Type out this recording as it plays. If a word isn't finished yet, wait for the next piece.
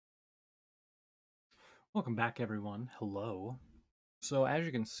Welcome back, everyone. Hello. So as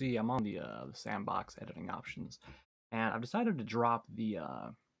you can see, I'm on the sandbox editing options, and I've decided to drop the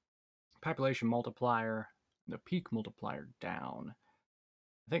population multiplier, the peak multiplier down.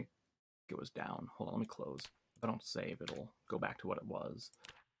 I think it was down. Hold on, let me close. If I don't save, it'll go back to what it was.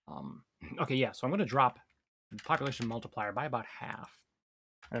 Okay, yeah, so I'm going to drop the population multiplier by about half,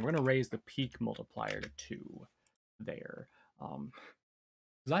 and I'm going to raise the peak multiplier to 2 there.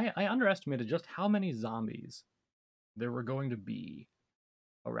 Because I underestimated just how many zombies there were going to be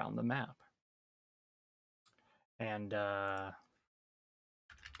around the map. And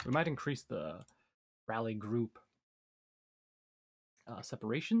we might increase the rally group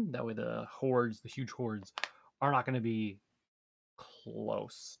separation. That way the hordes, the huge hordes, are not going to be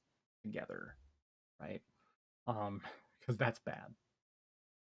close together, right? Because that's bad.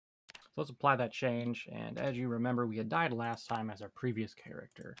 So let's apply that change. And as you remember, we had died last time as our previous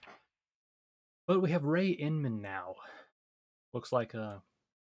character. But we have Ray Inman now. Looks like a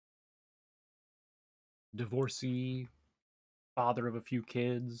divorcee, father of a few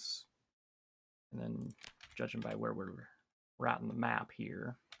kids. And then, judging by where we're at on the map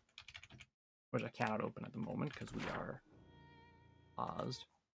here, which I cannot open at the moment because we are paused.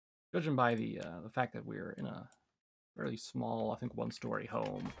 Judging by the fact that we're in a fairly small, I think, one-story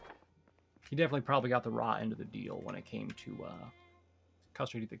home, he definitely probably got the raw end of the deal when it came to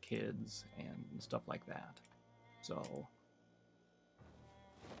custody of the kids and stuff like that. So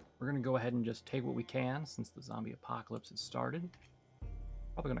we're going to go ahead and just take what we can since the zombie apocalypse has started.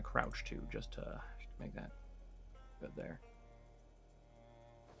 Probably going to crouch too, just to make that good there.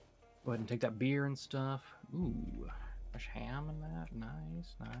 Go ahead and take that beer and stuff. Ooh, fresh ham and that.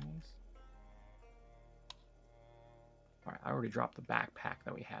 Nice, nice. Alright, I already dropped the backpack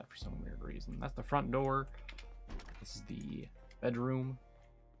that we had for some weird reason. That's the front door. This is the bedroom.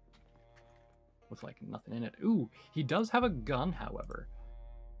 With, like, nothing in it. Ooh, he does have a gun, however.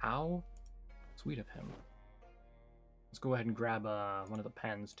 How sweet of him. Let's go ahead and grab one of the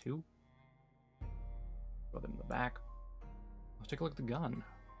pens, too. Throw them in the back. Let's take a look at the gun.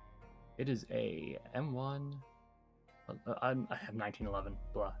 It is a M1. I have 1911.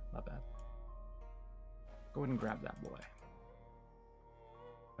 Blah, not bad. Go ahead and grab that boy.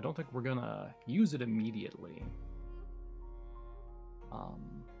 I don't think we're gonna use it immediately.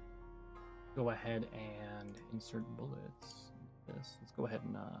 Go ahead and insert bullets. Let's go ahead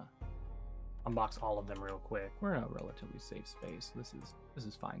and unbox all of them real quick. We're in a relatively safe space. This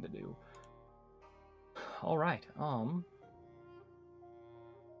is fine to do. All right.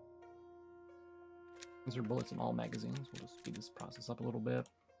 Insert bullets in all magazines. We'll just speed this process up a little bit.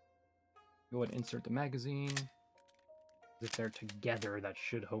 Go ahead and insert the magazine. If they're together, that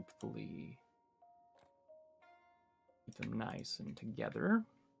should hopefully keep them nice and together.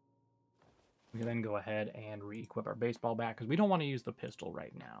 We can then go ahead and re-equip our baseball bat, because we don't want to use the pistol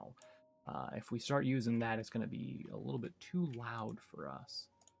right now. If we start using that, it's going to be a little bit too loud for us.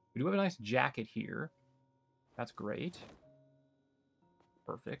 We do have a nice jacket here. That's great.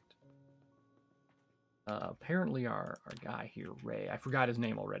 Perfect. Apparently our guy here, Ray, I forgot his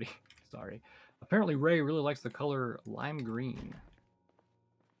name already. Sorry. Apparently Ray really likes the color lime green.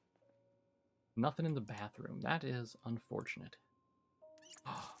 Nothing in the bathroom. That is unfortunate.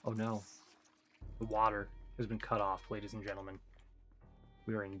 Oh no. The water has been cut off, ladies and gentlemen.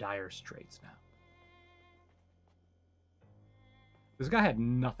 We are in dire straits now. This guy had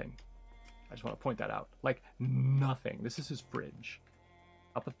nothing. I just want to point that out. Like, nothing. This is his fridge.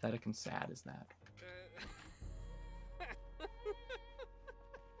 How pathetic and sad is that?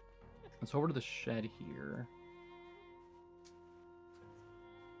 Let's go over to the shed here.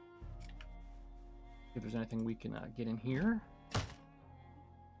 See if there's anything we can get in here.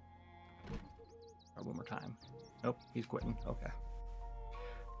 Right, one more time. Nope, he's quitting. Okay.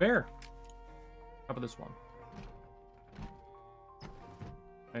 Fair. How about this one?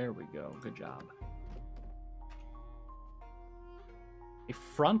 There we go. Good job. A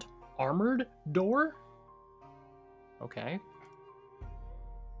front armored door? Okay.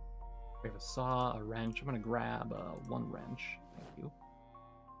 We have a saw, a wrench. I'm going to grab one wrench. Thank you.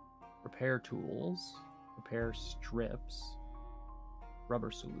 Repair tools. Repair strips.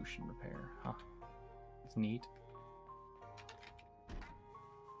 Rubber solution repair. Huh. That's neat.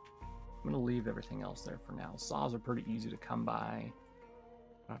 I'm going to leave everything else there for now. Saws are pretty easy to come by.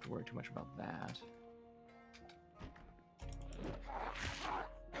 Don't have to worry too much about that.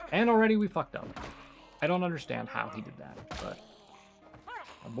 And already we fucked up. I don't understand how he did that, but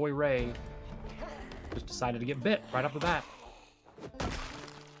my boy Ray just decided to get bit right off the bat.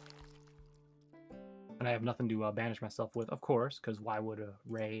 And I have nothing to bandage myself with, of course, because why would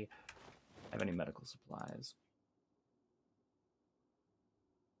Ray have any medical supplies.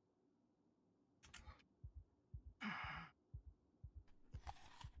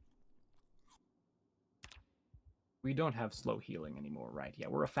 We don't have slow healing anymore, right? Yeah,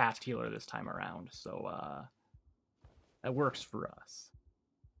 we're a fast healer this time around, so that works for us.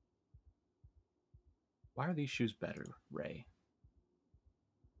 Why are these shoes better, Ray?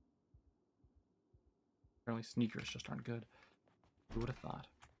 Apparently sneakers just aren't good. Who would have thought?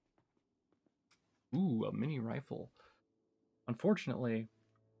 Ooh, a mini rifle. Unfortunately,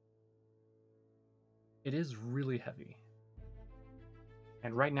 it is really heavy.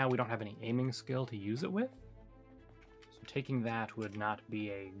 And right now we don't have any aiming skill to use it with. So taking that would not be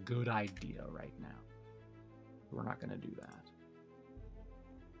a good idea right now. We're not going to do that.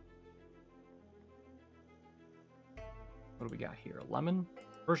 What do we got here? A lemon?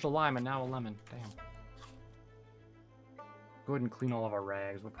 First a lime and now a lemon. Damn. Go ahead and clean all of our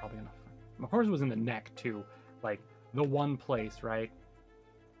rags. We're probably going to... Of course it was in the neck, too. Like, the one place, right?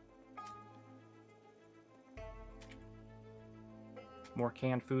 More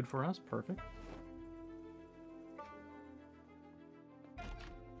canned food for us. Perfect.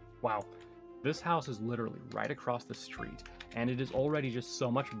 Wow. This house is literally right across the street, and it is already just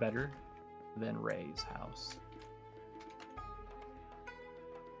so much better than Ray's house.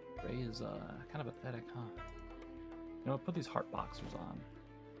 Ray is kind of pathetic, huh? You know what? Put these heart boxers on.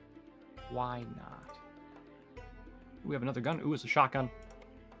 Why not? We have another gun. Ooh, it's a shotgun.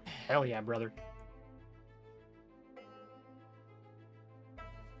 Hell yeah, brother.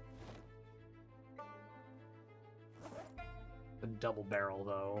 The double barrel,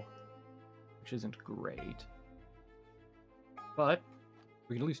 though, which isn't great. But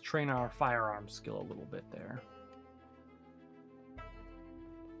we can at least train our firearm skill a little bit there.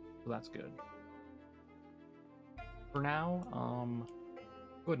 So that's good. For now,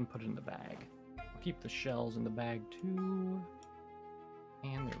 go ahead and put it in the bag. We'll keep the shells in the bag too.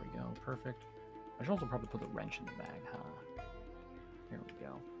 And there we go, perfect. I should also probably put the wrench in the bag, huh? Here we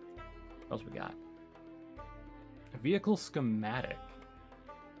go. What else we got? A vehicle schematic.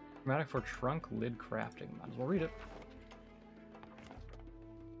 Schematic for trunk lid crafting. Might as well read it.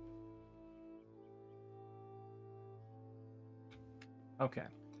 Okay.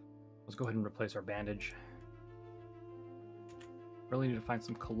 Let's go ahead and replace our bandage. Really need to find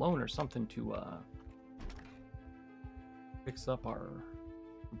some cologne or something to fix up our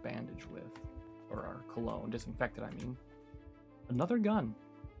bandage with. Or our cologne. Disinfectant, I mean. Another gun.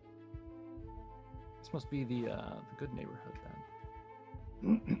 This must be the good neighborhood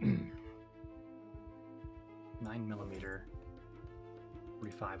then. 9mm.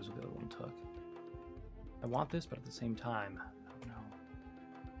 45 is what the other one took. I want this, but at the same time, oh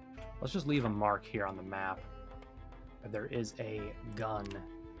no. Let's just leave a mark here on the map. There is a gun.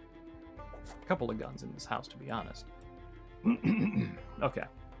 A couple of guns in this house, to be honest. Okay.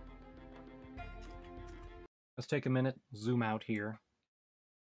 Let's take a minute, zoom out here.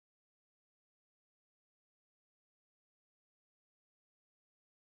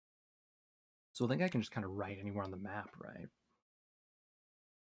 So I think I can just kind of write anywhere on the map, right?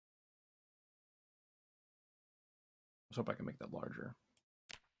 Let's hope I can make that larger.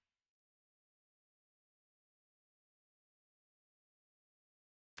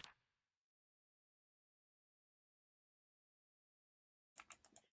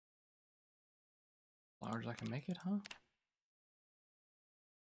 Large I can make it, huh? Is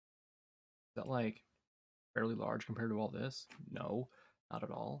that like fairly large compared to all this? No, not at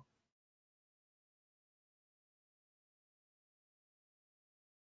all.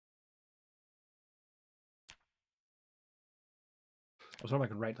 I was hoping I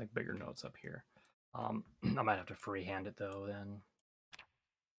could write like bigger notes up here. I might have to freehand it though then.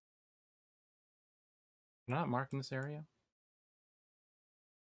 Can I not mark in this area?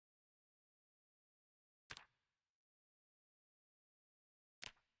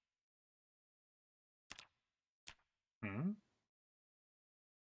 Hmm?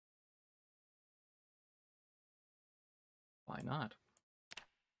 Why not?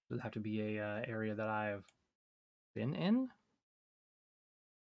 Does it have to be a area that I've been in?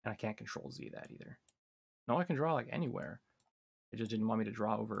 And I can't control Z that either. No, I can draw like anywhere. It just didn't want me to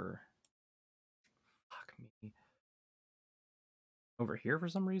draw over... Fuck me. Over here for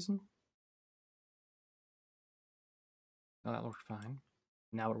some reason? Oh, that worked fine.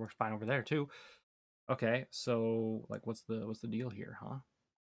 Now it works fine over there too. Okay, so like what's the deal here, huh?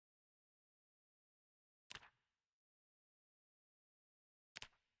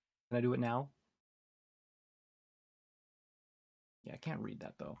 Can I do it now? Yeah, I can't read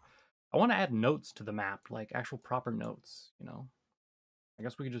that though. I want to add notes to the map, like actual proper notes, you know? I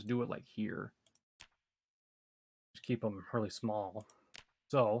guess we could just do it like here. Just keep them really small.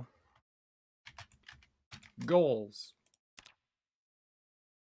 So, goals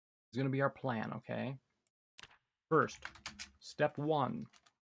is going to be our plan, okay? First, step 1,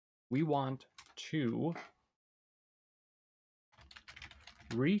 we want to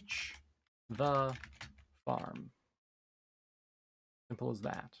reach the farm. Simple as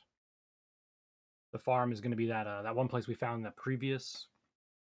that. The farm is going to be that one place we found in the previous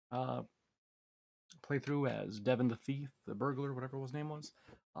playthrough as Devin the Thief, the burglar, whatever his name was.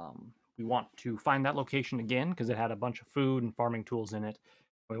 We want to find that location again because it had a bunch of food and farming tools in it.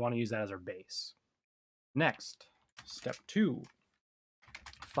 We want to use that as our base. Next, step 2,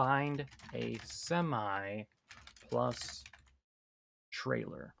 find a semi plus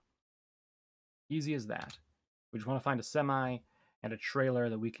trailer. Easy as that. We just want to find a semi and a trailer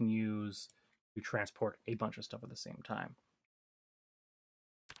that we can use to transport a bunch of stuff at the same time.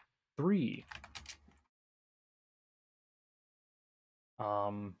 3,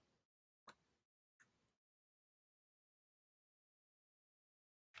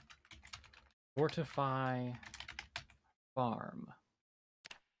 fortify farm.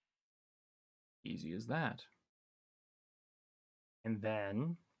 Easy as that. And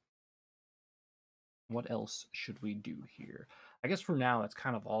then, what else should we do here? I guess for now, that's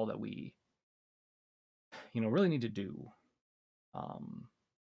kind of all that we, really need to do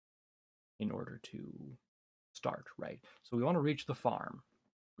in order to start, right? So we want to reach the farm.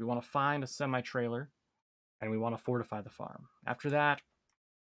 We want to find a semi-trailer, and we want to fortify the farm. After that,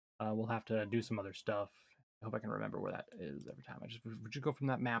 we'll have to do some other stuff. I hope I can remember where that is every time. We just go from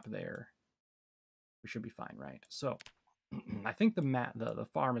that map there. We should be fine, right? So, I think the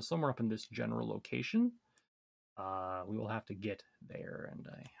farm is somewhere up in this general location. We will have to get there, and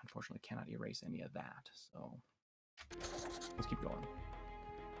I unfortunately cannot erase any of that. So, let's keep going.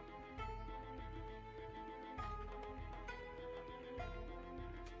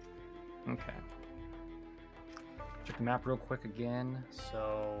 Okay. Check the map real quick again.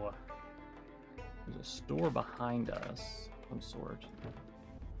 So, there's a store behind us of some sort.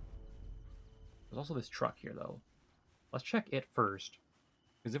 There's also this truck here, though. Let's check it first.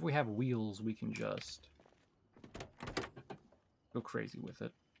 Because if we have wheels, we can just go crazy with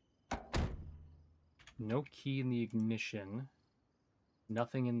it. No key in the ignition.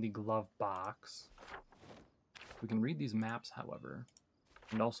 Nothing in the glove box. We can read these maps, however.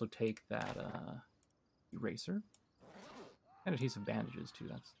 And also take that eraser. And adhesive bandages, too.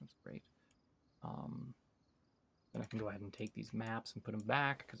 That's great. Then I can go ahead and take these maps and put them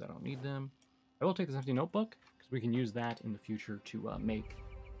back, because I don't need them. I will take this empty notebook, because we can use that in the future to make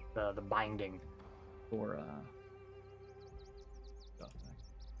the binding for stuff that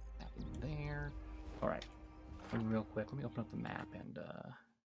happened there. Alright. Real quick, let me open up the map and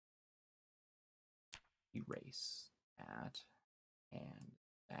erase that, and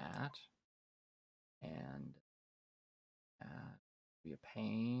that, and that. Be a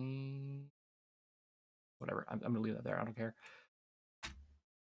pain. Whatever, I'm gonna leave that there, I don't care.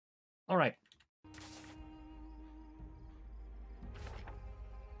 Alright.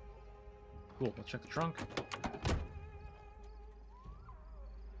 Cool, let's check the trunk.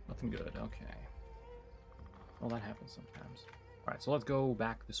 Nothing good, okay. Well, that happens sometimes. Alright, so let's go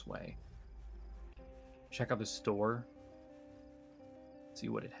back this way. Check out the store. See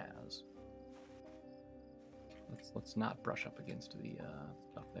what it has. Let's not brush up against the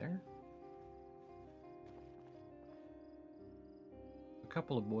stuff there. A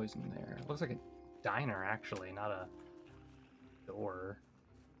couple of boys in there. It looks like a diner, actually, not a door.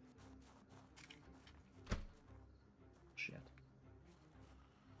 Shit.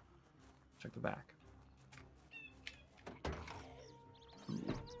 Check the back.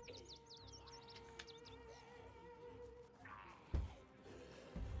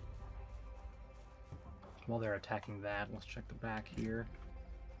 While they're attacking that, let's check the back here.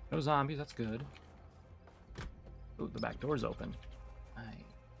 No zombies, that's good. Ooh, the back door's open. Nice.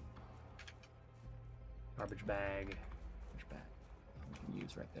 Garbage bag. Garbage bag. We can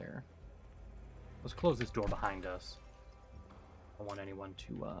use right there. Let's close this door behind us. I don't want anyone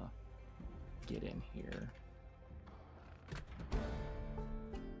to get in here.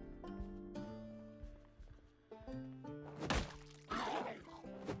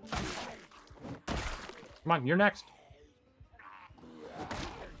 Come on, you're next.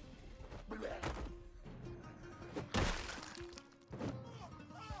 Are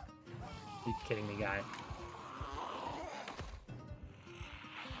you kidding me, guy?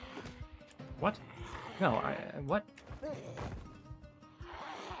 What? No, what? Damn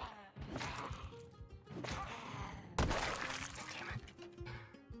it.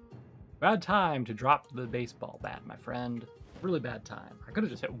 Bad time to drop the baseball bat, my friend. Really bad time. I could have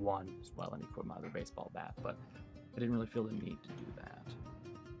just hit one as well and equipped my other baseball bat, but I didn't really feel the need to do that.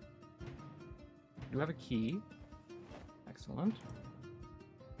 Do have a key. Excellent.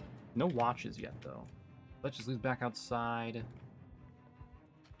 No watches yet, though. Let's just leave back outside.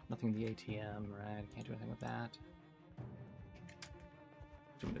 Nothing in the ATM, right? Can't do anything with that.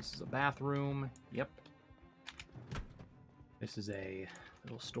 Assume this is a bathroom. Yep. This is a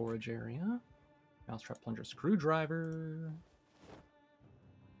little storage area. Mousetrap plunger screwdriver.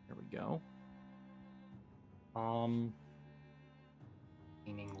 There we go.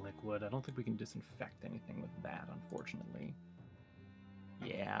 Cleaning liquid. I don't think we can disinfect anything with that, unfortunately.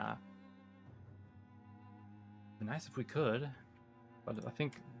 Yeah. It'd be nice if we could, but I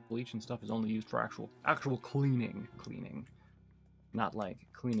think bleach and stuff is only used for actual cleaning, not like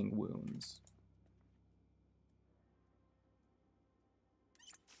cleaning wounds.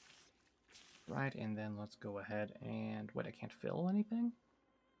 Right, and then let's go ahead and wait. I can't fill anything.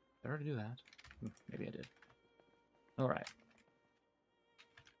 Did I already do that? Maybe I did. All right.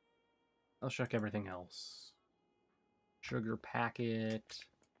 Let's check everything else. Sugar packet.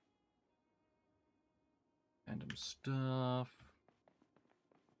 Random stuff.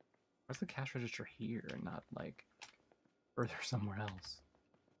 Where's the cash register here and not, like, further somewhere else?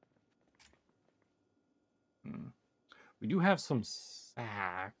 We do have some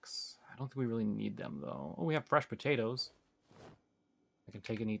sacks. I don't think we really need them, though. Oh, we have fresh potatoes. I can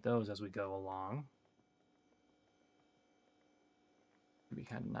take and eat those as we go along. It'd be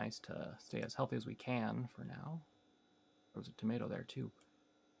kind of nice to stay as healthy as we can for now. There was a tomato there, too.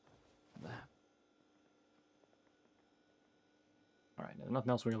 That. Alright, there's nothing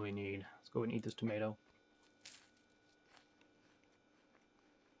else we really need. Let's go and eat this tomato.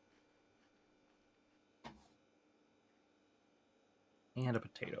 And a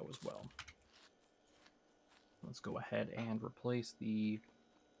potato as well. Let's go ahead and replace the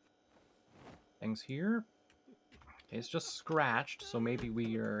things here. Okay, it's just scratched, so maybe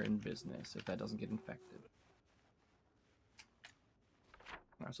we are in business if that doesn't get infected.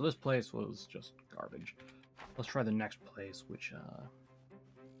 Alright, so this place was just garbage. Let's try the next place, which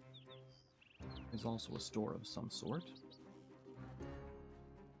is also a store of some sort.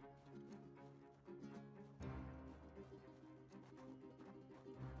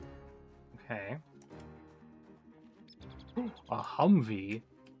 Okay. A Humvee?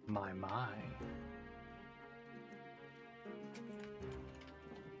 My.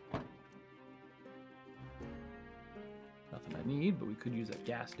 Nothing I need, but we could use a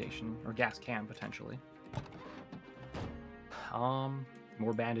gas station, or gas can, potentially.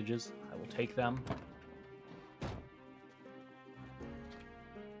 More bandages. I will take them.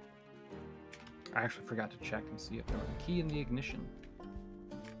 I actually forgot to check and see if there was a key in the ignition.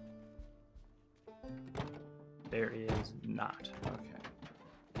 There is not. Okay.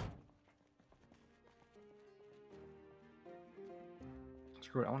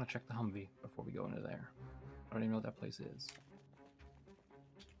 Screw it. I want to check the Humvee before we go into there. I don't even know what that place is.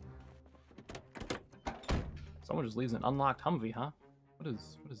 Someone just leaves an unlocked Humvee, huh? What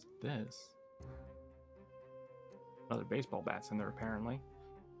is this? Another baseball bat's in there, apparently.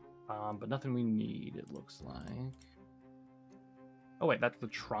 But nothing we need, it looks like. Oh, wait, that's the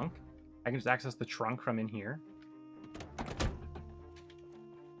trunk? I can just access the trunk from in here.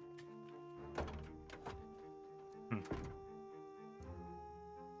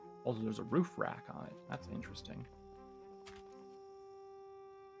 Also, there's a roof rack on it. That's interesting.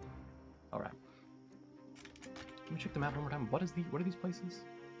 Alright. Let me check the map one more time. What are these places?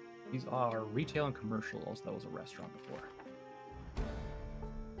 These are retail and commercial. Also, that was a restaurant before.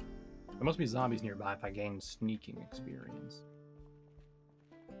 There must be zombies nearby if I gain sneaking experience.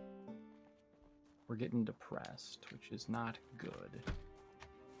 We're getting depressed, which is not good.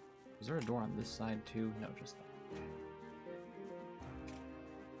 Is there a door on this side too? No, just that.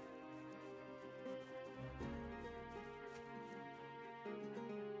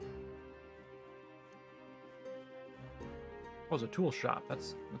 Oh, it's a tool shop.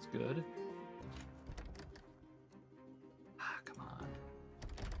 That's good. Ah, come on.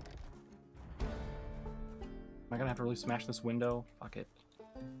 Am I gonna have to really smash this window? Fuck it.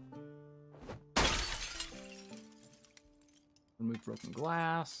 Remove broken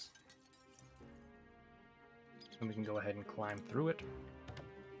glass. And we can go ahead and climb through it.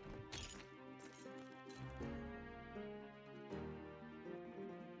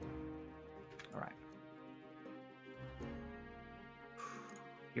 Alright.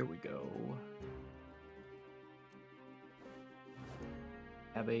 Here we go.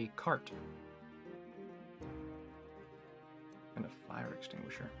 Have a cart. And a fire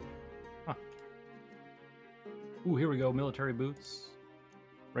extinguisher. Huh. Ooh, here we go. Military boots.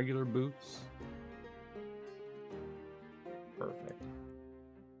 Regular boots. Perfect.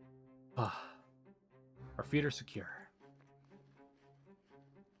 Ah. Our feet are secure.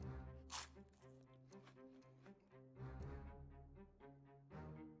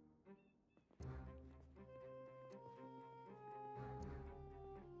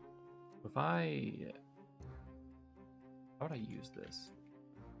 If how would I use this?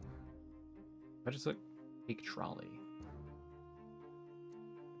 If I just like take trolley.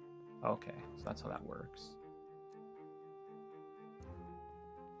 Okay, so that's how that works.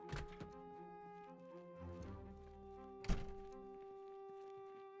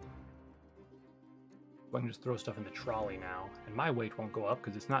 I can just throw stuff in the trolley now, and my weight won't go up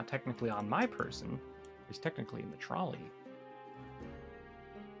because it's not technically on my person. It's technically in the trolley.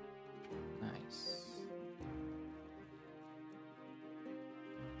 Nice.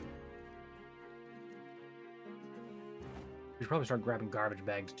 We should probably start grabbing garbage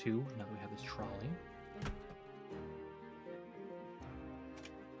bags too, now that we have this trolley.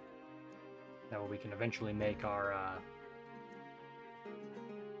 That way we can eventually make our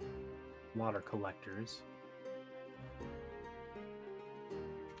water collectors.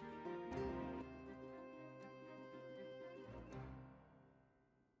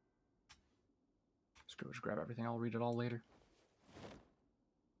 Screw it, just grab everything. I'll read it all later.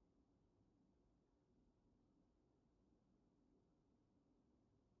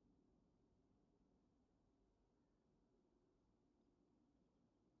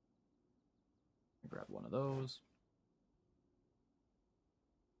 Grab one of those.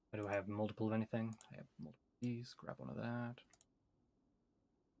 Do I have multiple of anything? I have multiple of these. Grab one of that.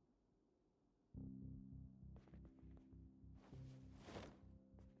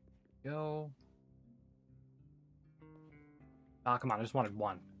 Go. Ah, come on, I just wanted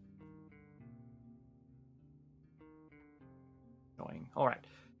one. Annoying. Alright.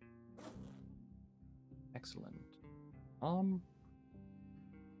 Excellent.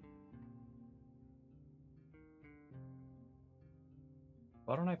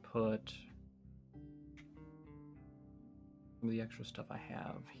 Why don't I put some of the extra stuff I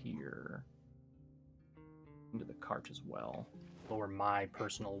have here into the cart as well. Lower my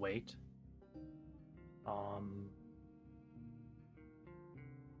personal weight. I'm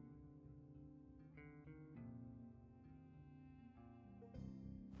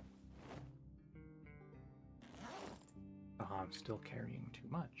still carrying too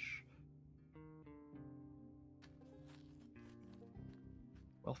much.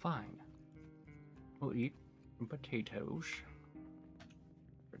 Well, fine. We'll eat some potatoes. Get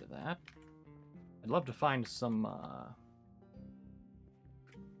rid of that. I'd love to find some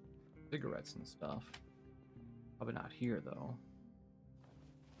cigarettes and stuff. Probably not here, though.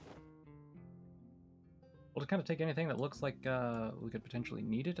 We'll just kind of take anything that looks like we could potentially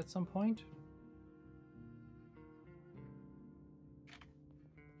need it at some point.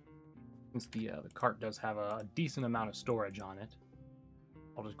 Since the cart does have a decent amount of storage on it,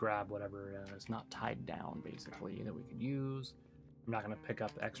 I'll just grab whatever is not tied down, basically, that we could use. I'm not going to pick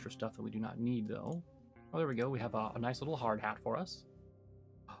up extra stuff that we do not need, though. Oh, there we go. We have a nice little hard hat for us.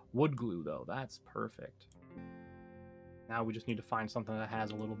 Wood glue, though. That's perfect. Now we just need to find something that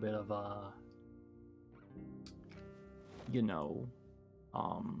has a little bit of, you know,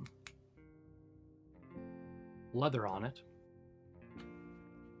 leather on it.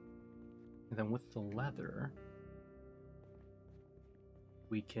 And then with the leather,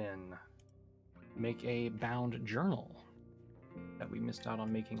 we can make a bound journal that we missed out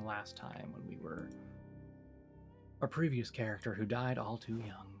on making last time when we were our previous character who died all too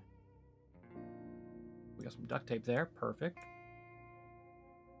young. We got some duct tape there. Perfect.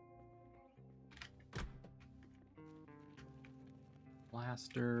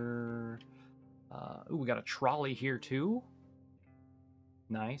 Plaster. Ooh, we got a trolley here too.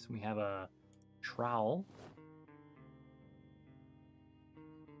 Nice. We have a trowel.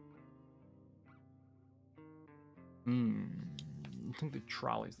 I think the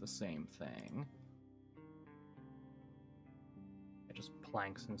trolley's the same thing. Yeah, just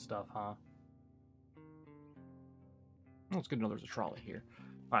planks and stuff, huh? Well, it's good to know there's a trolley here.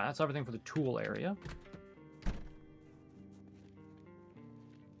 Alright, that's everything for the tool area.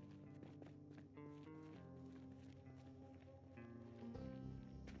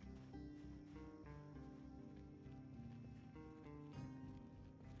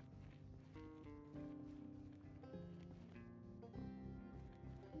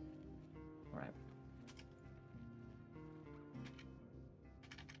 Alright.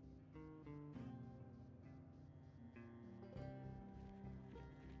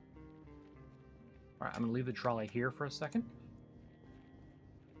 Alright, I'm gonna leave the trolley here for a second.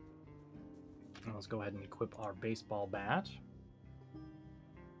 And let's go ahead and equip our baseball bat.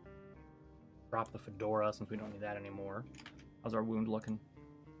 Drop the fedora since we don't need that anymore. How's our wound looking?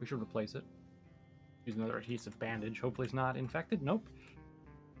 We should replace it. Use another adhesive bandage. Hopefully it's not infected. Nope.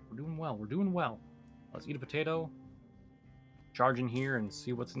 We're doing well. We're doing well. Let's eat a potato. Charge in here and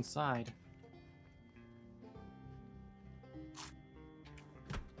see what's inside.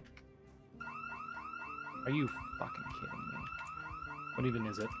 Are you fucking kidding me? What even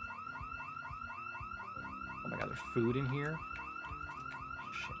is it? Oh my god, there's food in here?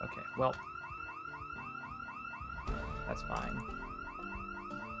 Shit, okay, well. That's fine.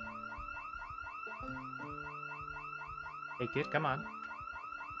 Take it, come on.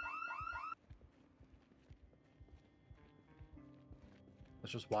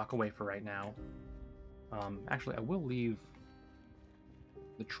 Let's just walk away for right now. Actually, I will leave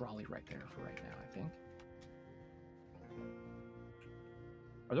the trolley right there for right now, I think.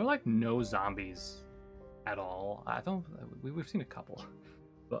 Are there, like, no zombies at all? I don't... We've seen a couple.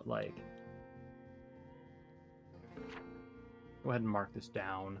 But, like... Go ahead and mark this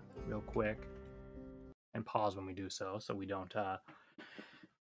down real quick. And pause when we do so we don't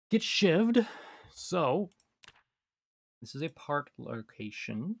get shivved. So... This is a park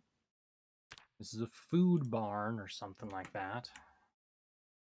location. This is a food barn or something like that.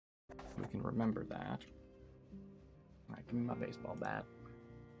 We can remember that. Alright, give me my baseball bat.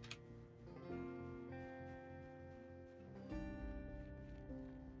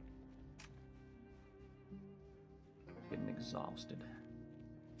 Getting exhausted.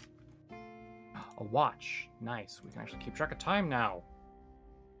 A watch. Nice. We can actually keep track of time now.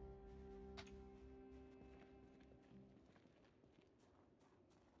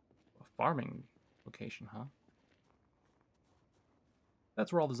 A farming location, huh?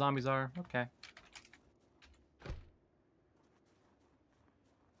 That's where all the zombies are. Okay.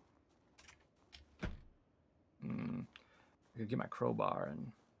 I could get my crowbar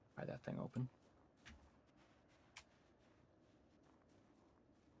and pry that thing open.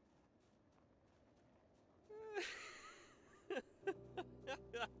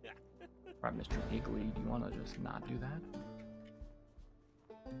 Alright, Mr. Higgly, do you want to just not do that?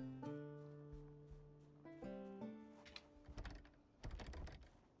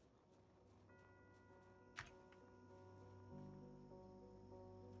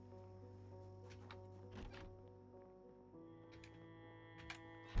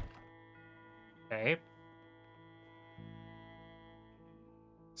 Okay.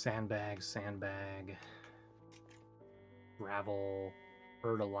 Sandbag, sandbag. Gravel,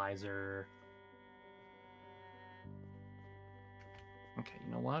 fertilizer. Okay,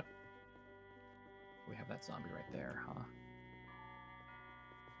 you know what? We have that zombie right there, huh?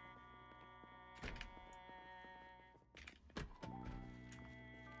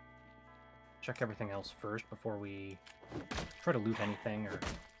 Check everything else first before we try to loot anything or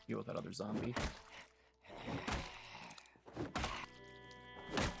deal with that other zombie.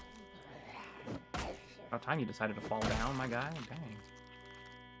 About time you decided to fall down, my guy. Dang.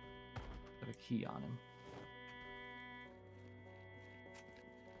 Put a key on him.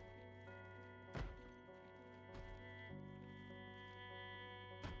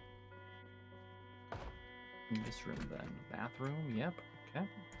 In this room, then. Bathroom? Yep. Okay.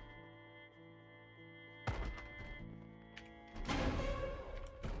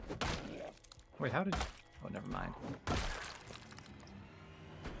 Wait, how did... Oh, never mind.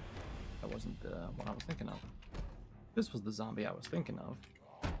 That wasn't the one I was thinking of. This was the zombie I was thinking of.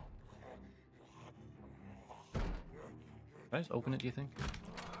 Can I just open it, do you think?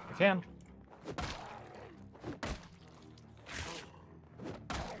 I can.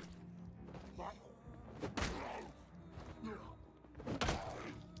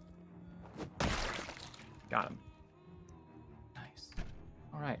 Got him. Nice.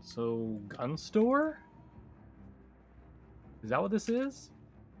 Alright, so gun store? Is that what this is?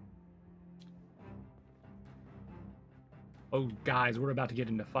 Oh, guys, we're about to get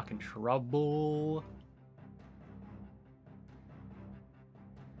into fucking trouble.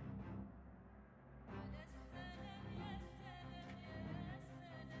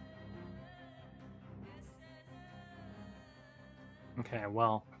 Okay,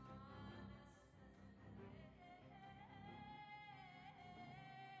 well.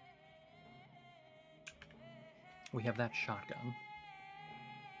 We have that shotgun.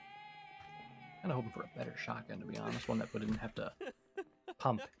 Kind of hoping for a better shotgun, to be honest. One that wouldn't have to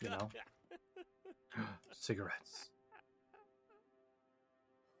pump, you know? Cigarettes.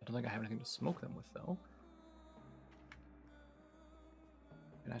 I don't think I have anything to smoke them with, though.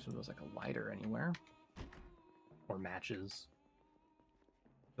 And actually, there's like a lighter anywhere. Or matches.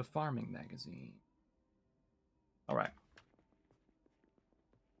 The farming magazine. Alright.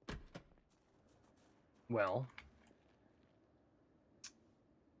 Well.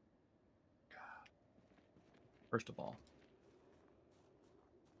 First of all.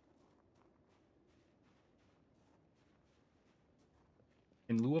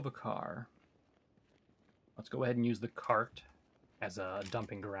 In lieu of a car, let's go ahead and use the cart as a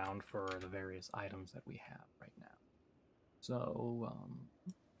dumping ground for the various items that we have right now. So,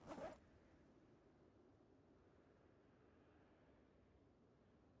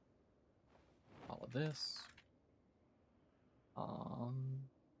 all of this.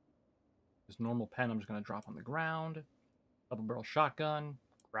 This normal pen I'm just going to drop on the ground. Double barrel shotgun,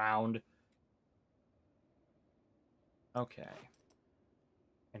 ground. Okay.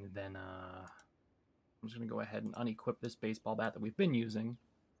 And then I'm just going to go ahead and unequip this baseball bat that we've been using.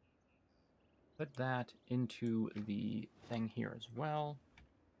 Put that into the thing here as well.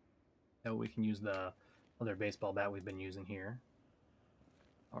 That way we can use the other baseball bat we've been using here.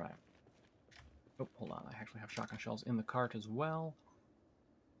 Alright. Oh, hold on. I actually have shotgun shells in the cart as well.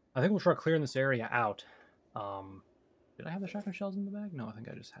 I think we'll start clearing this area out. Did I have the shotgun shells in the bag? No, I think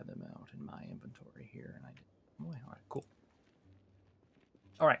I just had them out in my inventory here, and I did. Alright, cool.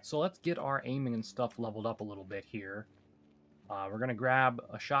 Alright, so let's get our aiming and stuff leveled up a little bit here. We're going to grab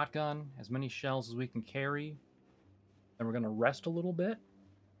a shotgun, as many shells as we can carry. Then we're going to rest a little bit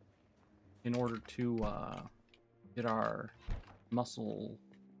in order to get our muscle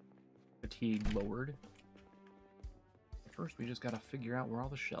fatigue lowered. But first, we just got to figure out where all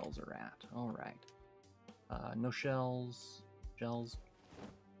the shells are at. Alright. No shells. Shells.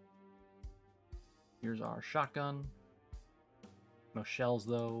 Here's our shotgun. No shells,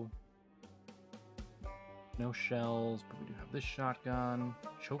 though. No shells, but we do have this shotgun.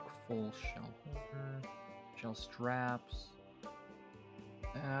 Choke full shell holder. Shell straps.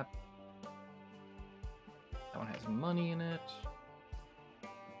 That. That one has money in it.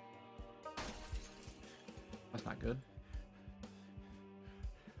 That's not good.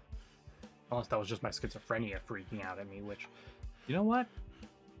 Unless that was just my schizophrenia freaking out at me, which, you know what?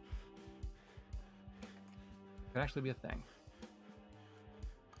 Could actually be a thing.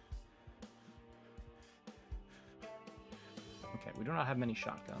 Okay, we do not have many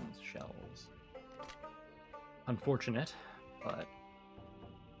shotguns, shells. Unfortunate, but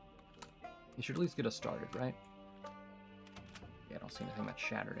you should at least get us started, right? Yeah, I don't see anything that's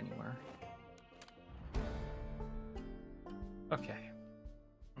shattered anywhere. Okay.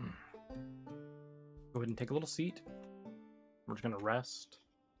 Go ahead and take a little seat. We're just going to rest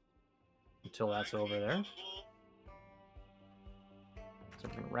until that's over there. So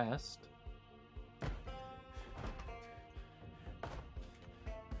we're going to rest.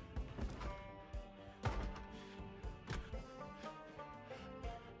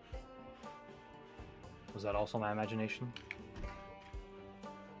 Was that also my imagination?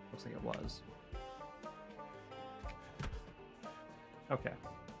 Looks like it was. Okay.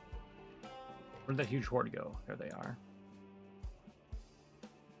 Where did that huge horde go? There they are. I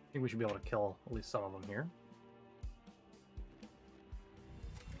think we should be able to kill at least some of them here.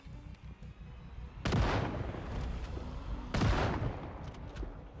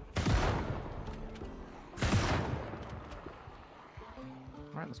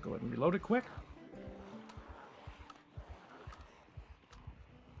 Alright, let's go ahead and reload it quick.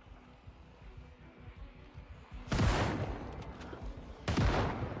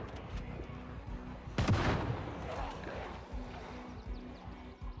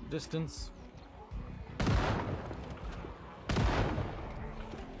 Distance. There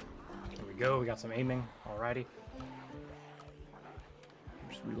we go, we got some aiming. Alrighty.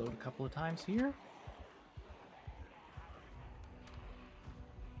 Just reload a couple of times here.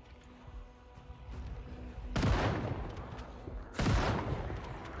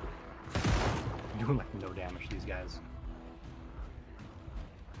 Doing like no damage to these guys.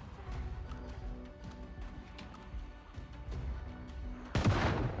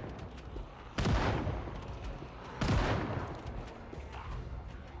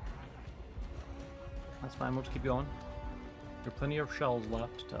 That's fine, we'll just keep going. There are plenty of shells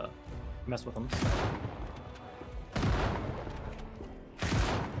left to mess with them.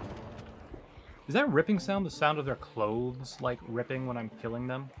 Is that ripping sound the sound of their clothes, like, ripping when I'm killing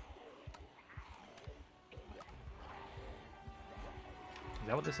them? Is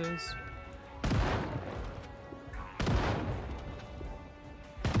that what this is?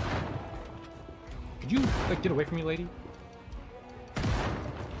 Could you, like, get away from me, lady?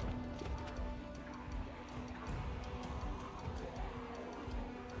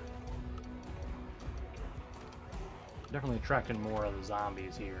 Definitely attracting more of the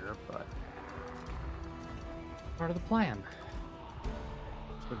zombies here, but part of the plan.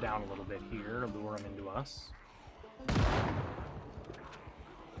 Let's go down a little bit here, lure them into us.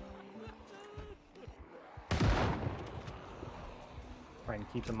 Try and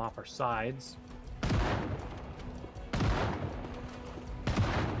keep them off our sides. Go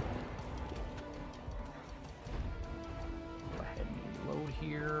ahead and load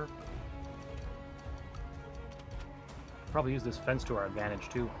here. Probably use this fence to our advantage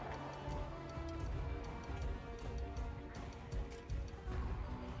too.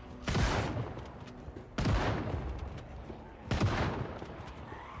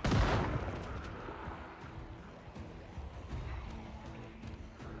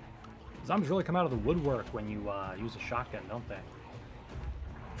 Zombies really come out of the woodwork when you use a shotgun, don't they?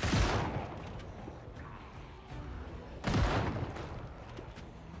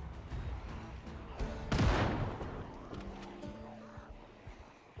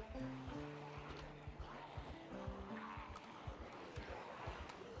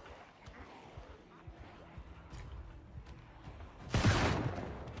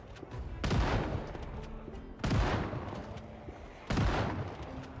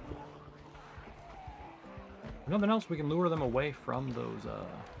 Nothing else, we can lure them away from those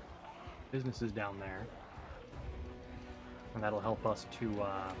businesses down there. And that'll help us to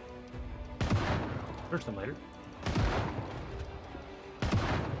search them later.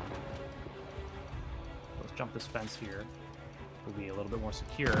 Let's jump this fence here. We'll be a little bit more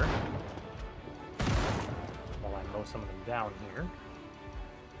secure while I mow some of them down here.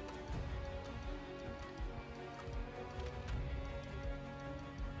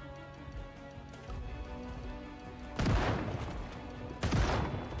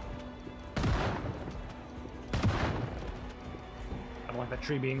 That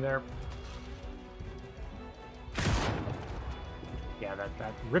tree being there. Yeah,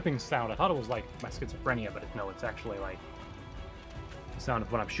 that ripping sound, I thought it was like my schizophrenia, but no, it's actually like the sound of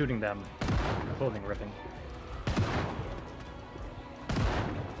when I'm shooting them, clothing ripping.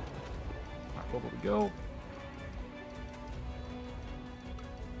 Alright, where will we go?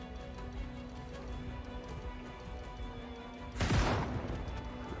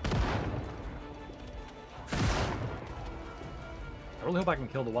 I really hope I can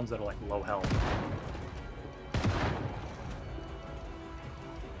kill the ones that are like low health.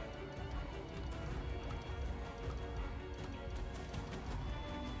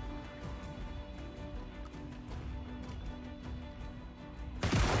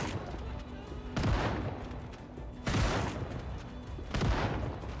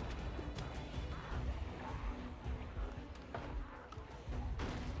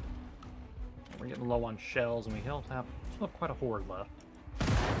 We're getting low on shells, and we still have quite a horde left.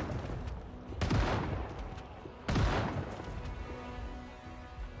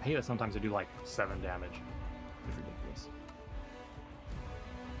 I hate that sometimes they do like 7 damage. It's ridiculous.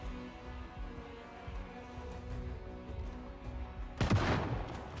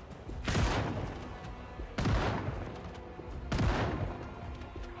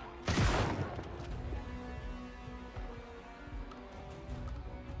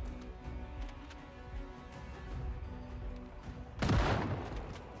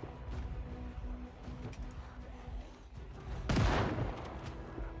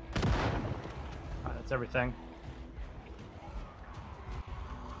 Everything.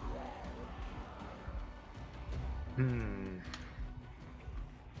 Nope,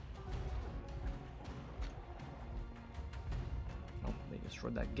 they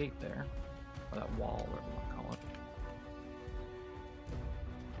destroyed that gate there. Or that wall, whatever you want to call it.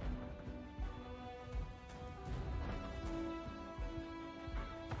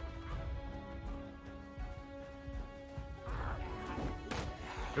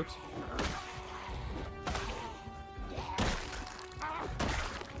 Oops.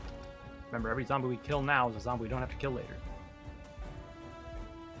 Remember, every zombie we kill now is a zombie we don't have to kill later.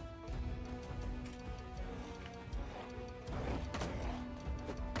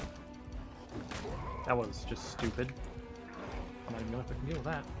 That was just stupid. I don't even know if I can deal with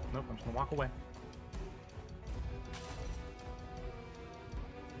that. Nope, I'm just gonna walk away.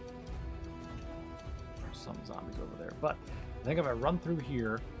 There's some zombies over there, but I think if I run through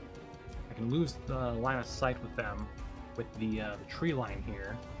here, I can lose the line of sight with them, with the tree line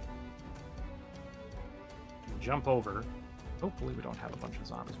here. Jump over. Hopefully we don't have a bunch of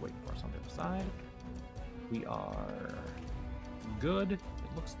zombies waiting for us on the other side. We are good, it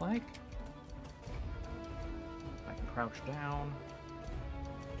looks like. I can crouch down.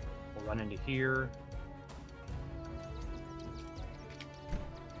 We'll run into here.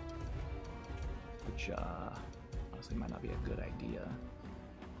 Which, honestly might not be a good idea.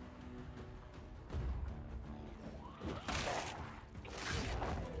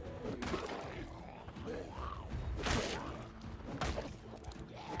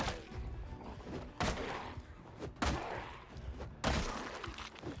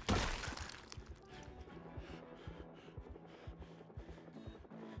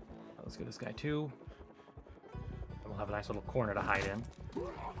 Let's get this guy too. And we'll have a nice little corner to hide in.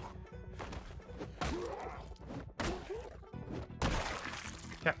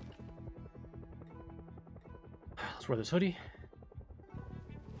 Okay. Let's wear this hoodie.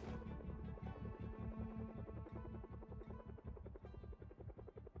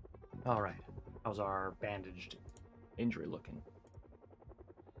 Alright. How's our bandaged injury looking?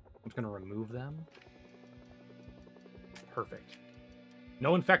 I'm just gonna remove them. Perfect.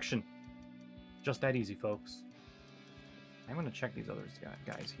 No infection. Just that easy, folks. I'm gonna check these other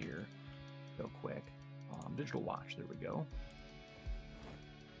guys here real quick. Digital watch, there we go.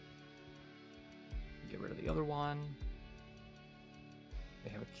 Get rid of the other one.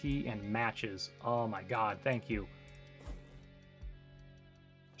 They have a key and matches. Oh my god, thank you.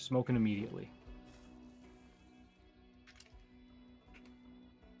 Smoking immediately.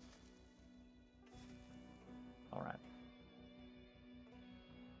 Alright.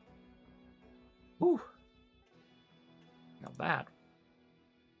 Whew. Now that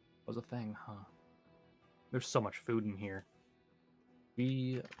was a thing, huh? There's so much food in here.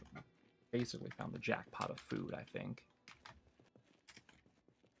 We basically found the jackpot of food, I think.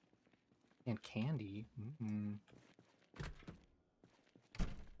 And candy. Mm-hmm.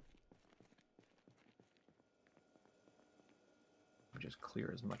 Just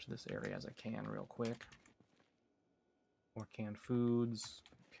clear as much of this area as I can real quick. More canned foods.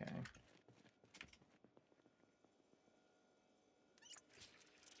 Okay.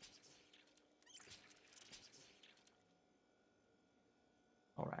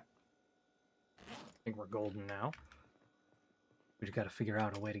 Alright. I think we're golden now. We just got to figure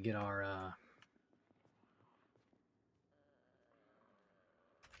out a way to get our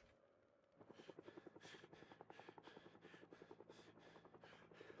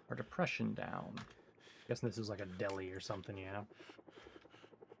depression down. Guessing this is like a deli or something, yeah.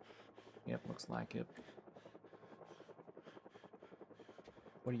 Yep, looks like it.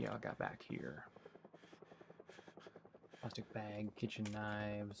 What do y'all got back here? Plastic bag, kitchen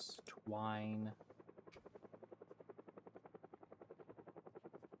knives, twine.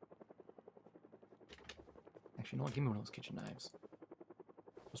 Actually, you know what? Give me one of those kitchen knives.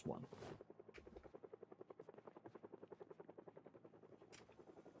 Just one.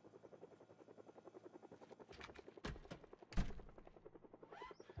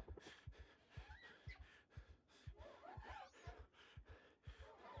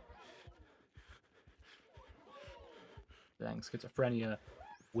 Dang, schizophrenia,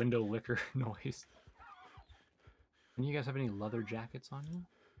 window liquor noise. And you guys have any leather jackets on you?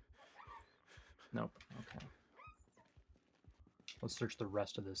 Nope. Okay. Let's search the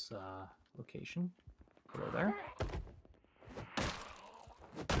rest of this location. Go there.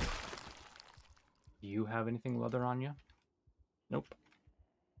 Do you have anything leather on you? Nope.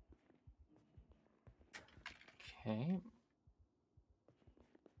 Okay.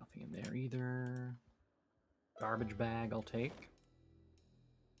 Nothing in there either. Garbage bag I'll take.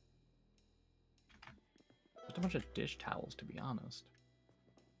 Just a bunch of dish towels, to be honest.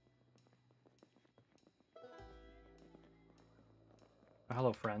 Oh,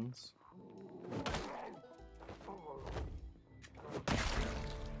 hello, friends.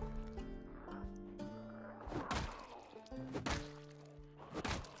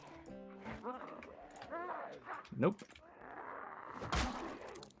 Nope.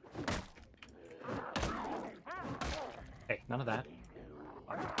 Hey, none of that.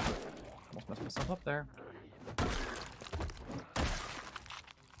 Almost messed myself up there.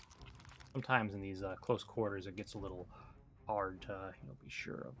 Sometimes in these close quarters it gets a little hard to, be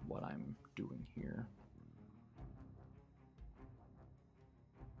sure of what I'm doing here.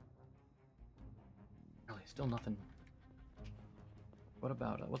 Really, still nothing. What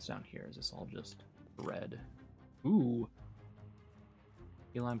about, what's down here? Is this all just bread? Ooh!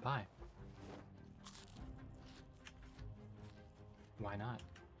 Key lime pie. Why not?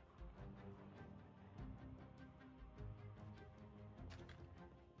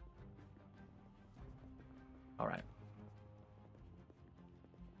 Alright.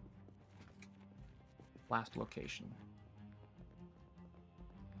 Last location.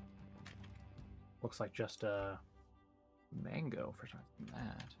 Looks like just a mango for something like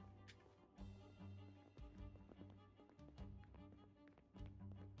that.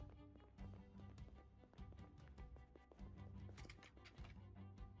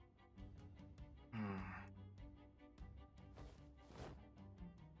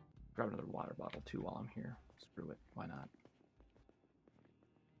 Grab another water bottle too while I'm here. Screw it, why not?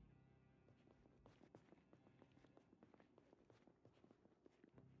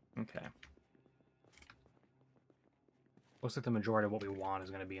 Okay. Looks like the majority of what we want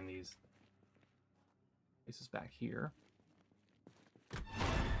is going to be in these places back here.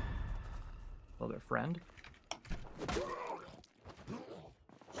 Hello there, friend.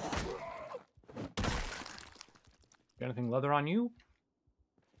 Got anything leather on you?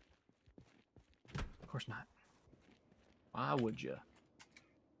 Of course not. Why would you?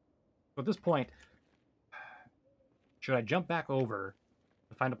 So at this point, should I jump back over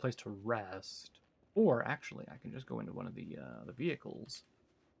to find a place to rest? Or actually, I can just go into one of the vehicles,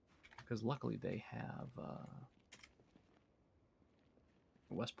 because luckily they have a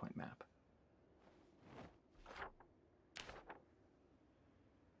West Point map.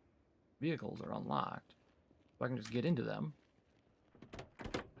 Vehicles are unlocked, so I can just get into them,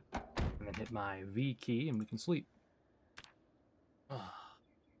 and then hit my V key, and we can sleep.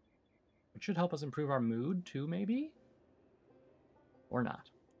 It should help us improve our mood too, maybe? Or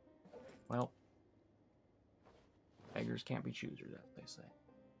not. Well, beggars can't be choosers, as they say.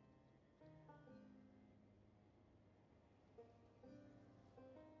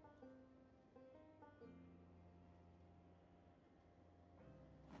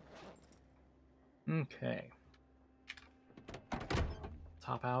 Okay.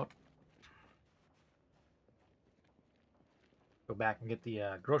 Top out. Go back and get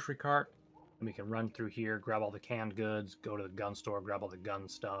the grocery cart. And we can run through here, grab all the canned goods, go to the gun store, grab all the gun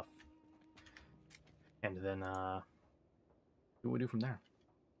stuff. And then see what we do from there.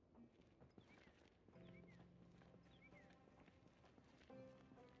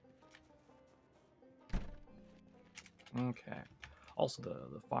 Okay. Also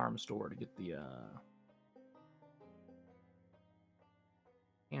the farm store to get the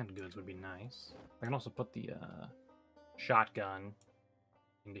canned goods would be nice. I can also put the shotgun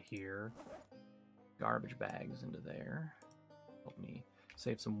into here. Garbage bags into there. Help me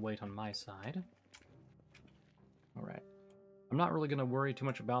save some weight on my side. Alright. I'm not really going to worry too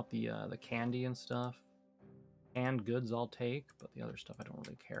much about the candy and stuff. Canned goods I'll take, but the other stuff I don't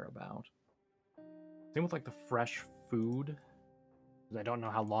really care about. Same with like the fresh food, because I don't know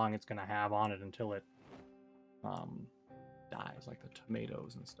how long it's going to have on it until it dies, like the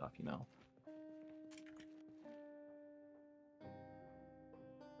tomatoes and stuff, you know.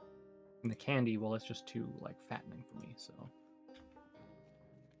 And the candy, well, it's just too like fattening for me, so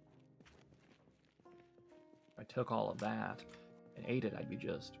if I took all of that and ate it, I'd be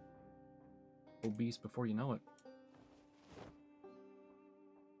just obese before you know it.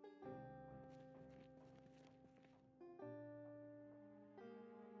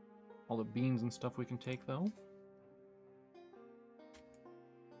 All the beans and stuff we can take, though.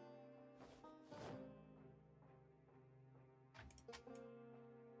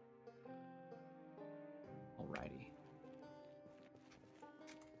 Alrighty.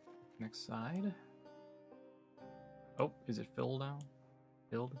 Next side. Oh, is it filled now?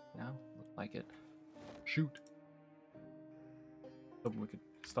 Filled now? Looks like it. Shoot. So we could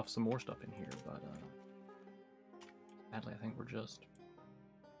stuff some more stuff in here, but sadly I think we're just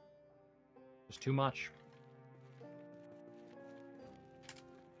too much.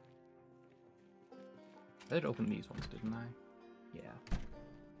 I did open these ones, didn't I? Yeah.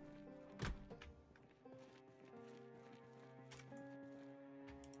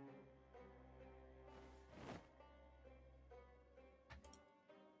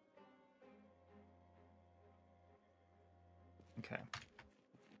 Okay.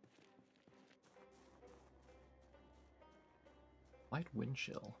 Light wind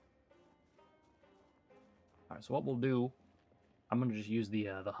chill. Alright, so what we'll do, I'm gonna just use the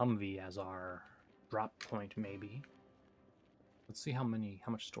Humvee as our drop point, maybe. Let's see how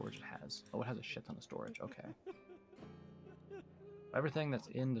much storage it has. Oh, it has a shit ton of storage. Okay. Everything that's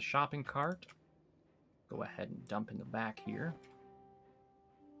in the shopping cart, go ahead and dump in the back here.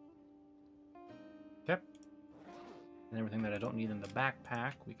 Okay. And everything that I don't need in the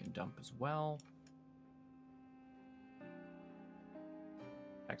backpack, we can dump as well.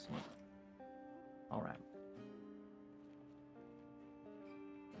 Excellent. All right.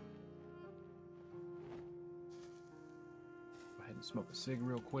 Go ahead and smoke a cig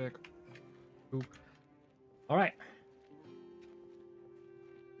real quick. Ooh. All right.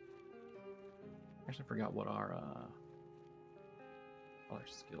 Actually forgot what our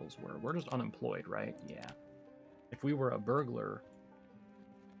skills were. We're just unemployed, right? Yeah. If we were a burglar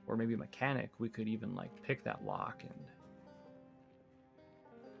or maybe a mechanic, we could even like pick that lock and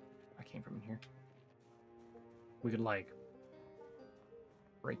I came from in here. We could like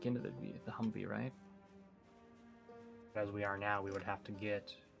break into the Humvee, right? As we are now, we would have to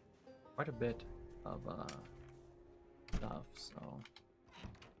get quite a bit of stuff, so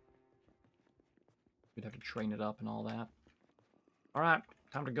we'd have to train it up and all that. All right,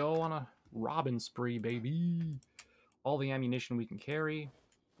 time to go on a robbing spree, baby. All the ammunition we can carry.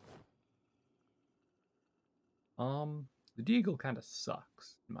 The Deagle kind of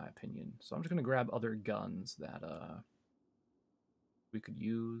sucks, in my opinion. So I'm just gonna grab other guns that we could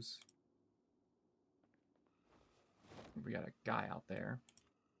use. We got a guy out there.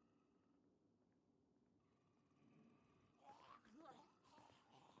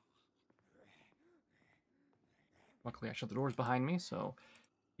 Luckily, I shut the doors behind me, so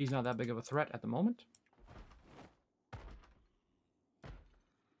he's not that big of a threat at the moment.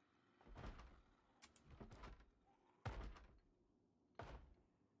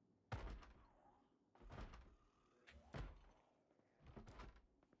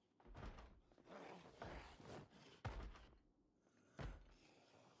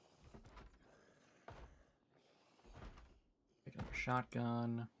 Pick up a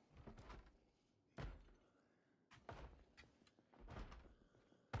shotgun.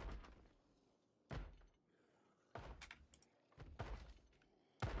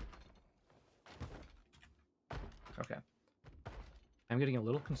 Okay. I'm getting a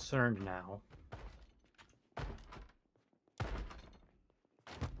little concerned now.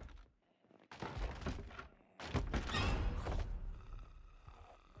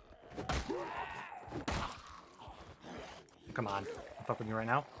 Come on. I'm fucking you right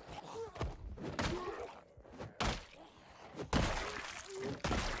now.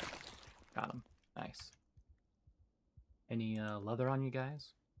 Got him. Nice. Any leather on you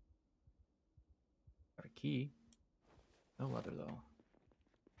guys? Got a key. No leather, though.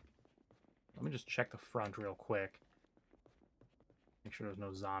 Let me just check the front real quick. Make sure there's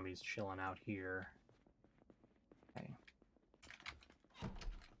no zombies chilling out here. Okay.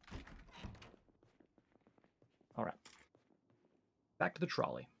 Alright. Back to the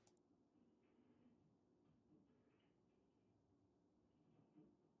trolley.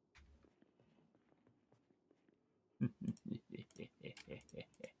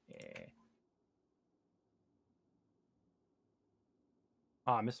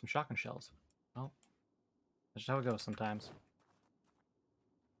 Oh, I missed some shotgun shells. Well, that's just how it goes sometimes.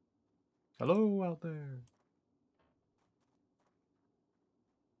 Hello out there.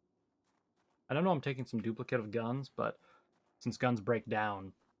 I don't know, I'm taking some duplicate of guns, but since guns break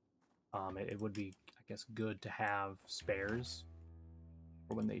down, it would be, I guess, good to have spares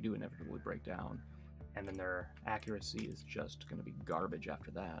for when they do inevitably break down. And then their accuracy is just going to be garbage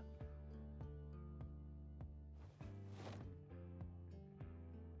after that.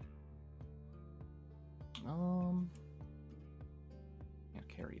 Can't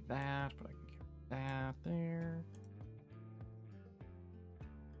carry that, but I can carry that there.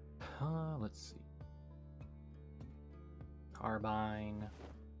 Let's see. Carbine.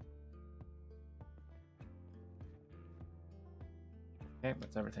 Okay,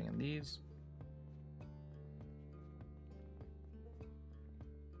 that's everything in these.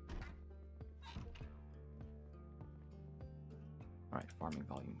 Alright, farming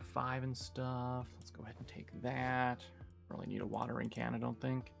volume 5 and stuff. Let's go ahead and take that. Really need a watering can, I don't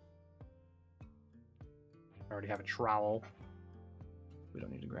think. I already have a trowel. We don't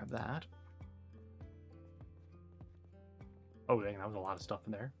need to grab that. Oh, dang, that was a lot of stuff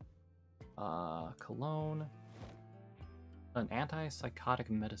in there. Cologne. An antipsychotic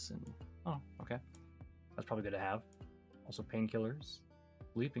medicine. Oh, okay. That's probably good to have. Also painkillers.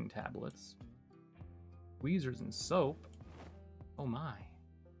 Sleeping tablets. Tweezers and soap. Oh my.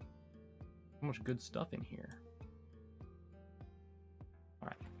 So much good stuff in here.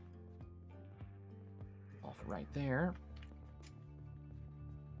 Alright. Off right there.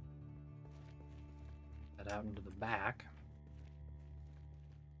 Head out into the back.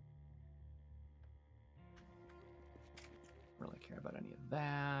 Really care about any of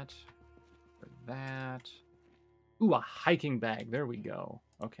that. Or that. Ooh, a hiking bag. There we go.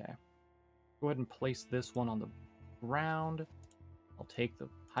 Okay. Go ahead and place this one on the ground. I'll take the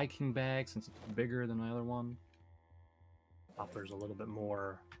hiking bag since it's bigger than my other one. Offers a little bit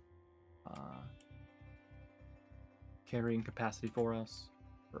more carrying capacity for us.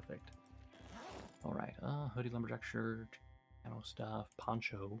 Perfect. Alright, hoodie, lumberjack shirt, ammo stuff,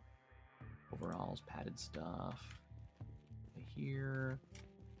 poncho, overalls, padded stuff. Here.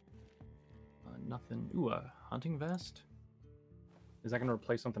 Nothing. Ooh, a hunting vest? Is that going to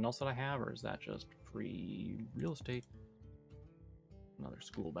replace something else that I have, or is that just free real estate? Another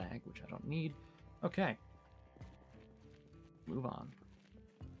school bag, which I don't need. Okay. Move on.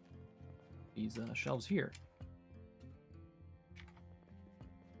 these shelves here.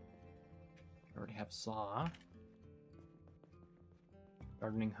 I already have saw.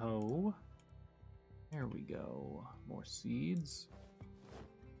 Gardening hoe. There we go. More seeds.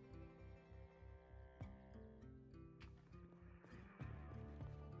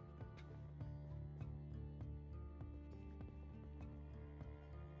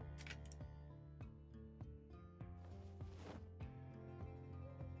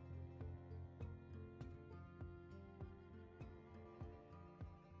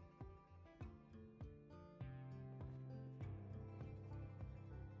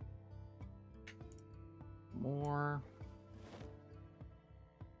 More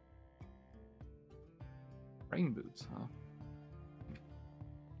rain boots, huh?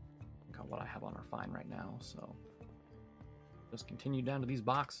 Got what I have on our find right now, so just continue down to these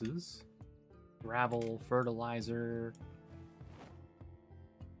boxes. Gravel, fertilizer.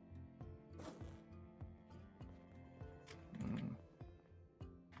 I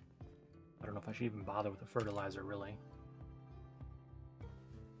don't know if I should even bother with the fertilizer, really.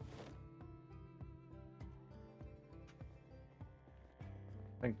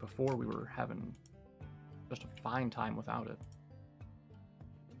 I think before we were having just a fine time without it.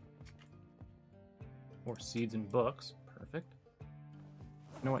 More seeds and books. Perfect.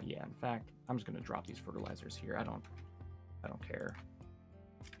 You know what? Yeah, in fact, I'm just gonna drop these fertilizers here. I don't care.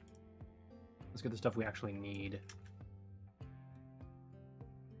 Let's get the stuff we actually need.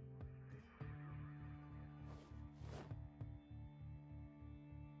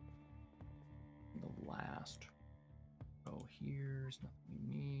 The last row here's nothing we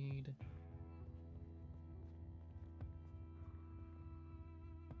need.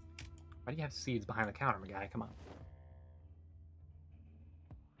 Why do you have seeds behind the counter, my guy? Come on.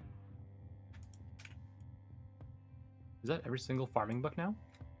 Is that every single farming book now? 1,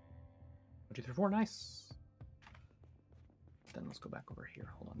 2, 3, 4, nice. Then let's go back over here.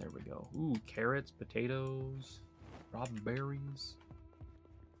 Hold on, there we go. Ooh, carrots, potatoes, strawberries.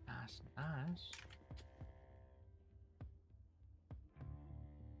 Nice, nice.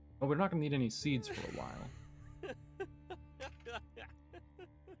 Well, we're not gonna need any seeds for a while.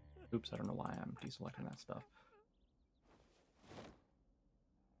 Oops, I don't know why I'm deselecting that stuff.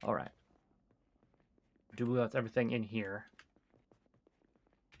 Alright. I do believe that's everything in here.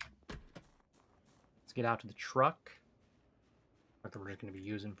 Let's get out to the truck. That we're just going to be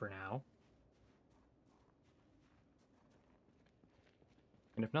using for now.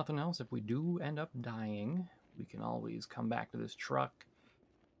 And if nothing else, if we do end up dying, we can always come back to this truck,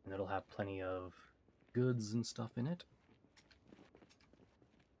 and it'll have plenty of goods and stuff in it.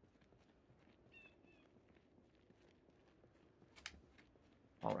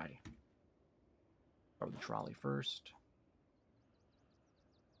 Alrighty. Start with the trolley first.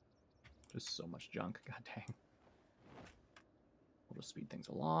 Just so much junk, god dang. We'll just speed things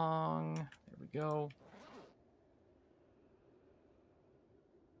along. There we go.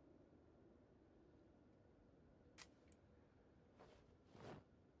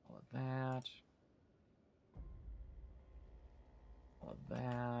 All of that. All of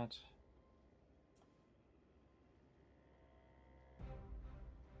that.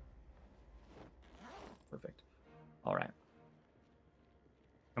 Perfect. All right.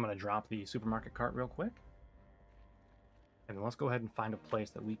 I'm going to drop the supermarket cart real quick. And then let's go ahead and find a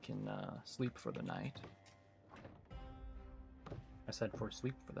place that we can sleep for the night. I said for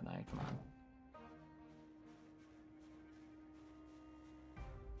sleep for the night, come on.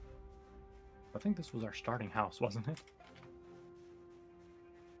 I think this was our starting house, wasn't it?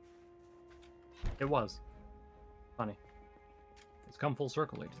 It was. Funny. It's come full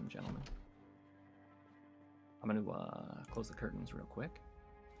circle, ladies and gentlemen. I'm going to close the curtains real quick.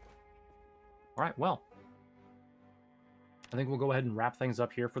 All right, well. I think we'll go ahead and wrap things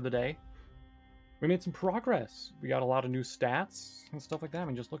up here for the day. We made some progress. We got a lot of new stats and stuff like that. I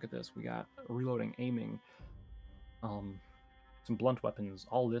mean, just look at this. We got reloading, aiming, some blunt weapons,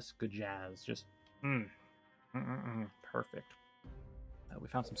 all this good jazz. Just, perfect. We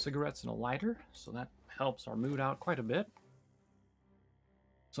found some cigarettes and a lighter, so that helps our mood out quite a bit.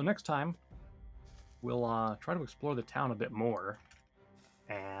 So next time, we'll try to explore the town a bit more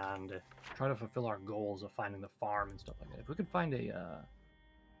and try to fulfill our goals of finding the farm and stuff like that. If we could find a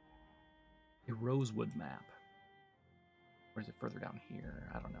Rosewood map. Or is it further down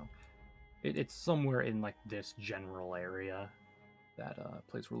here? I don't know. It's somewhere in like this general area, that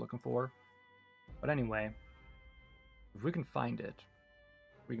place we're looking for. But anyway, if we can find it,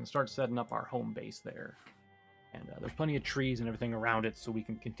 we can start setting up our home base there. And there's plenty of trees and everything around it, so we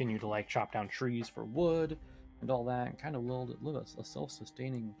can continue to like chop down trees for wood and all that, and kind of live a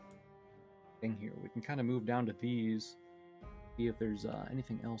self-sustaining thing here. We can kind of move down to these, see if there's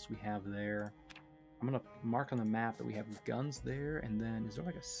anything else we have there. I'm gonna mark on the map that we have guns there, and then is there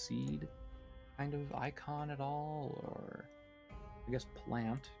like a seed kind of icon at all, or I guess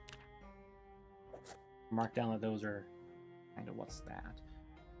plant? Mark down that those are kind of what's that,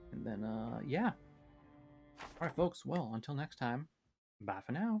 and then yeah. All right, folks. Well, until next time, bye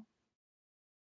for now.